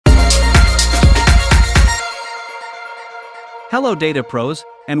Hello Data Pros,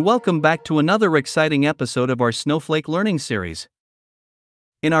 and welcome back to another exciting episode of our Snowflake Learning Series.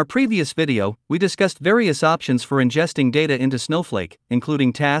 In our previous video, we discussed various options for ingesting data into Snowflake,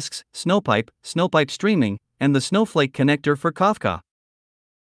 including tasks, Snowpipe streaming, and the Snowflake connector for Kafka.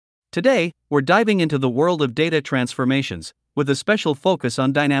 Today, we're diving into the world of data transformations, with a special focus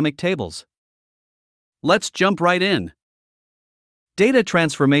on dynamic tables. Let's jump right in. Data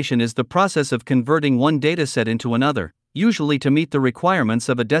transformation is the process of converting one dataset into another, usually to meet the requirements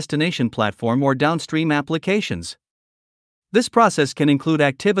of a destination platform or downstream applications. This process can include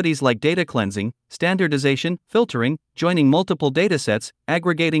activities like data cleansing, standardization, filtering, joining multiple datasets,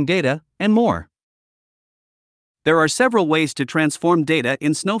 aggregating data, and more. There are several ways to transform data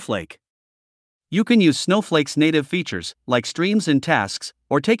in Snowflake. You can use Snowflake's native features, like streams and tasks,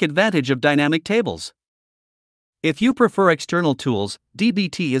 or take advantage of dynamic tables. If you prefer external tools,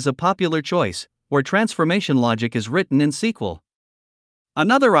 dbt is a popular choice, where transformation logic is written in SQL.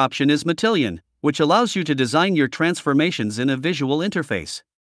 Another option is Matillion, which allows you to design your transformations in a visual interface.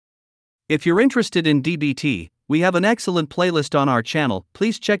 If you're interested in dbt, we have an excellent playlist on our channel,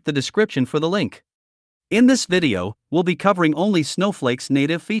 please check the description for the link. In this video, we'll be covering only Snowflake's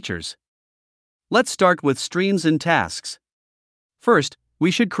native features. Let's start with streams and tasks. First, we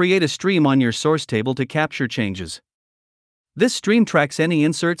should create a stream on your source table to capture changes. This stream tracks any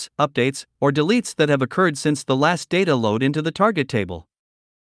inserts, updates, or deletes that have occurred since the last data load into the target table.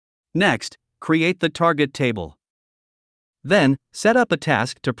 Next, create the target table. Then, set up a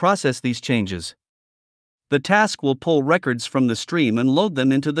task to process these changes. The task will pull records from the stream and load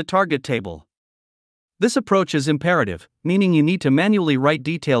them into the target table. This approach is imperative, meaning you need to manually write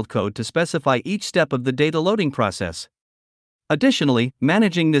detailed code to specify each step of the data loading process. Additionally,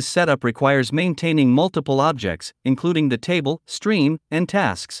 managing this setup requires maintaining multiple objects, including the table, stream, and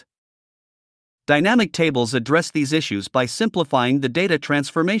tasks. Dynamic tables address these issues by simplifying the data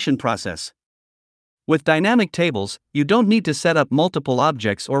transformation process. With dynamic tables, you don't need to set up multiple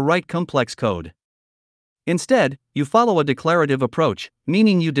objects or write complex code. Instead, you follow a declarative approach,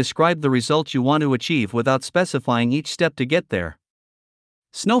 meaning you describe the result you want to achieve without specifying each step to get there.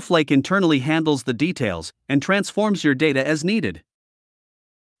 Snowflake internally handles the details and transforms your data as needed.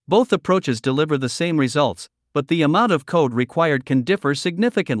 Both approaches deliver the same results, but the amount of code required can differ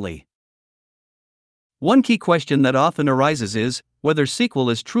significantly. One key question that often arises is whether SQL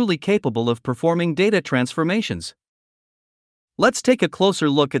is truly capable of performing data transformations. Let's take a closer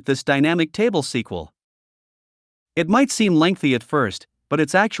look at this dynamic table SQL. It might seem lengthy at first, but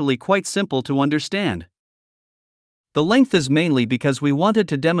it's actually quite simple to understand. The length is mainly because we wanted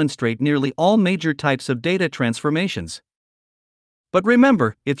to demonstrate nearly all major types of data transformations. But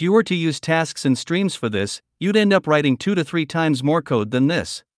remember, if you were to use tasks and streams for this, you'd end up writing 2 to 3 times more code than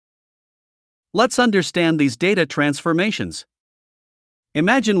this. Let's understand these data transformations.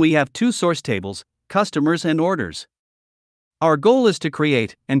 Imagine we have 2 source tables, customers and orders. Our goal is to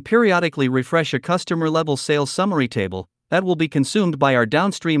create and periodically refresh a customer-level sales summary table that will be consumed by our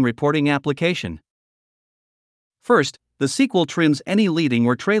downstream reporting application. First, the SQL trims any leading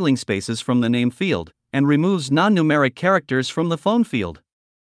or trailing spaces from the name field, and removes non-numeric characters from the phone field.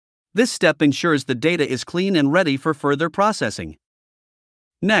 This step ensures the data is clean and ready for further processing.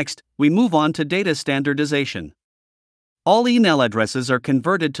 Next, we move on to data standardization. All email addresses are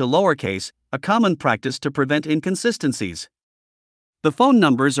converted to lowercase, a common practice to prevent inconsistencies. The phone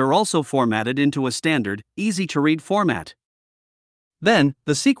numbers are also formatted into a standard, easy-to-read format. Then,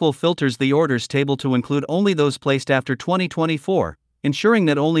 the SQL filters the orders table to include only those placed after 2024, ensuring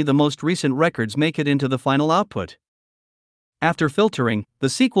that only the most recent records make it into the final output. After filtering, the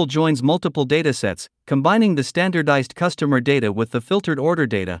SQL joins multiple datasets, combining the standardized customer data with the filtered order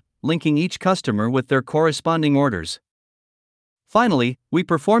data, linking each customer with their corresponding orders. Finally, we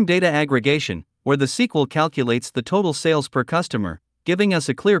perform data aggregation, where the SQL calculates the total sales per customer, giving us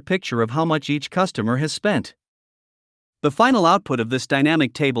a clear picture of how much each customer has spent. The final output of this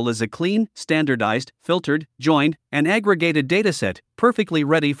dynamic table is a clean, standardized, filtered, joined, and aggregated dataset, perfectly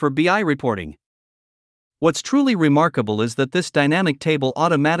ready for BI reporting. What's truly remarkable is that this dynamic table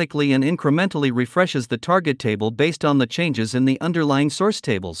automatically and incrementally refreshes the target table based on the changes in the underlying source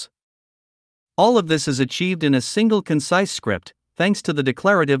tables. All of this is achieved in a single concise script, thanks to the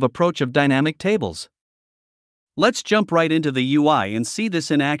declarative approach of dynamic tables. Let's jump right into the UI and see this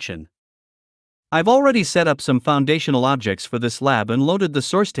in action. I've already set up some foundational objects for this lab and loaded the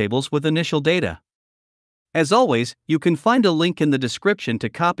source tables with initial data. As always, you can find a link in the description to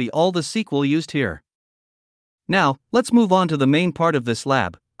copy all the SQL used here. Now, let's move on to the main part of this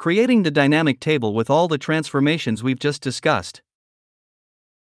lab, creating the dynamic table with all the transformations we've just discussed.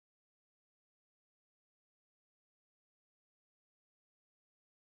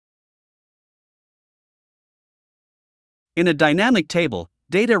 In a dynamic table,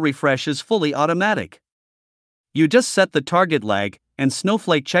 data refresh is fully automatic. You just set the target lag, and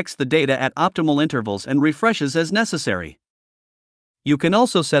Snowflake checks the data at optimal intervals and refreshes as necessary. You can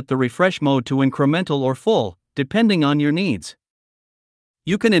also set the refresh mode to incremental or full, depending on your needs.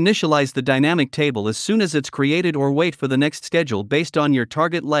 You can initialize the dynamic table as soon as it's created or wait for the next schedule based on your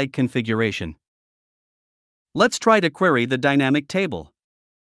target lag configuration. Let's try to query the dynamic table.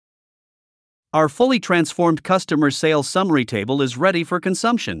 Our fully transformed customer sales summary table is ready for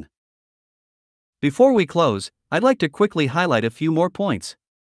consumption. Before we close, I'd like to quickly highlight a few more points.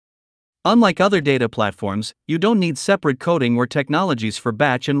 Unlike other data platforms, you don't need separate coding or technologies for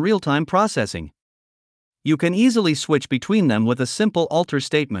batch and real-time processing. You can easily switch between them with a simple alter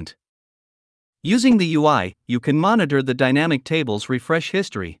statement. Using the UI, you can monitor the dynamic table's refresh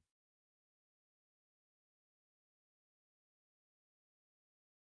history.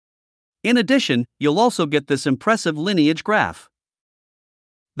 In addition, you'll also get this impressive lineage graph.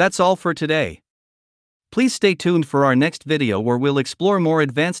 That's all for today. Please stay tuned for our next video where we'll explore more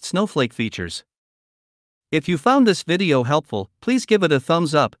advanced Snowflake features. If you found this video helpful, please give it a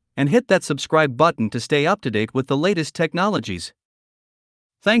thumbs up and hit that subscribe button to stay up to date with the latest technologies.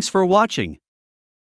 Thanks for watching.